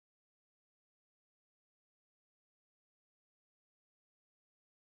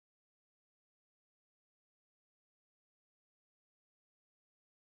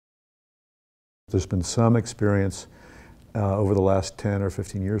There's been some experience over the last 10 or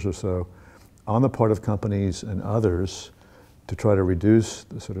 15 years or so on the part of companies and others to try to reduce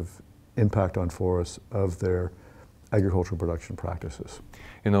the sort of impact on forests of their agricultural production practices.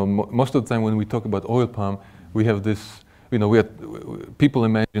 You know, most of the time when we talk about oil palm, we have this, you know, people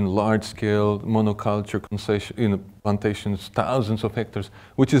imagine large-scale monoculture plantations, thousands of hectares,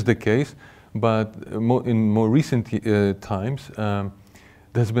 which is the case, but in more recent times,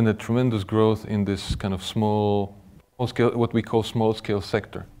 there's been a tremendous growth in this kind of small scale, what we call small-scale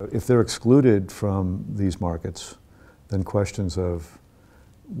sector. If they're excluded from these markets, then questions of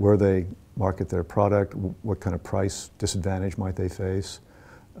where they market their product, what kind of price disadvantage might they face,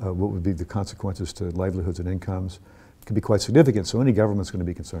 what would be the consequences to livelihoods and incomes, can be quite significant. So any government's going to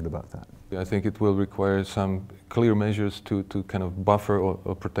be concerned about that. I think it will require some clear measures to kind of buffer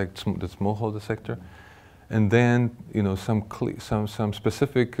or protect the smallholder sector, and then, you know, some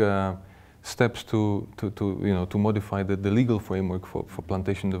specific steps to modify the legal framework for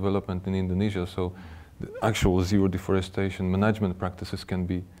plantation development in Indonesia, so the actual zero deforestation management practices can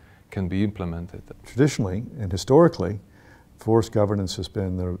be implemented. Traditionally and historically, forest governance has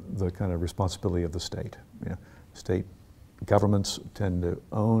been the kind of responsibility of the state. You know, state governments tend to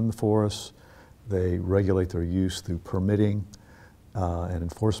own the forests. They regulate their use through permitting and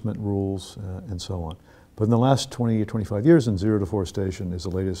enforcement rules and so on. But in the last 20 or 25 years, and zero deforestation is the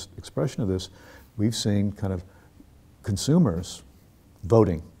latest expression of this, we've seen kind of consumers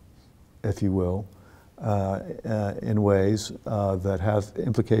voting, if you will, in ways that have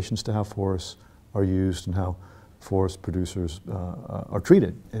implications to how forests are used and how forest producers are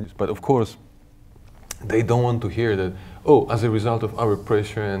treated. But of course, they don't want to hear that, oh, as a result of our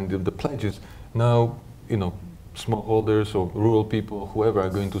pressure and the pledges, now, you know, smallholders or rural people, whoever, are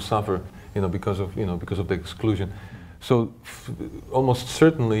going to suffer, because of the exclusion. So almost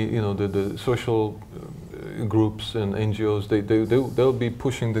certainly, the social groups and NGOs, they'll be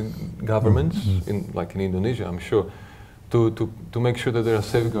pushing the governments, like in Indonesia, I'm sure, to make sure that there are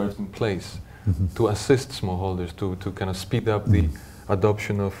safeguards in place to assist smallholders, to kind of speed up the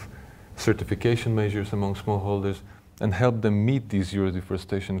adoption of certification measures among smallholders and help them meet these zero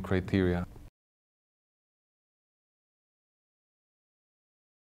deforestation criteria.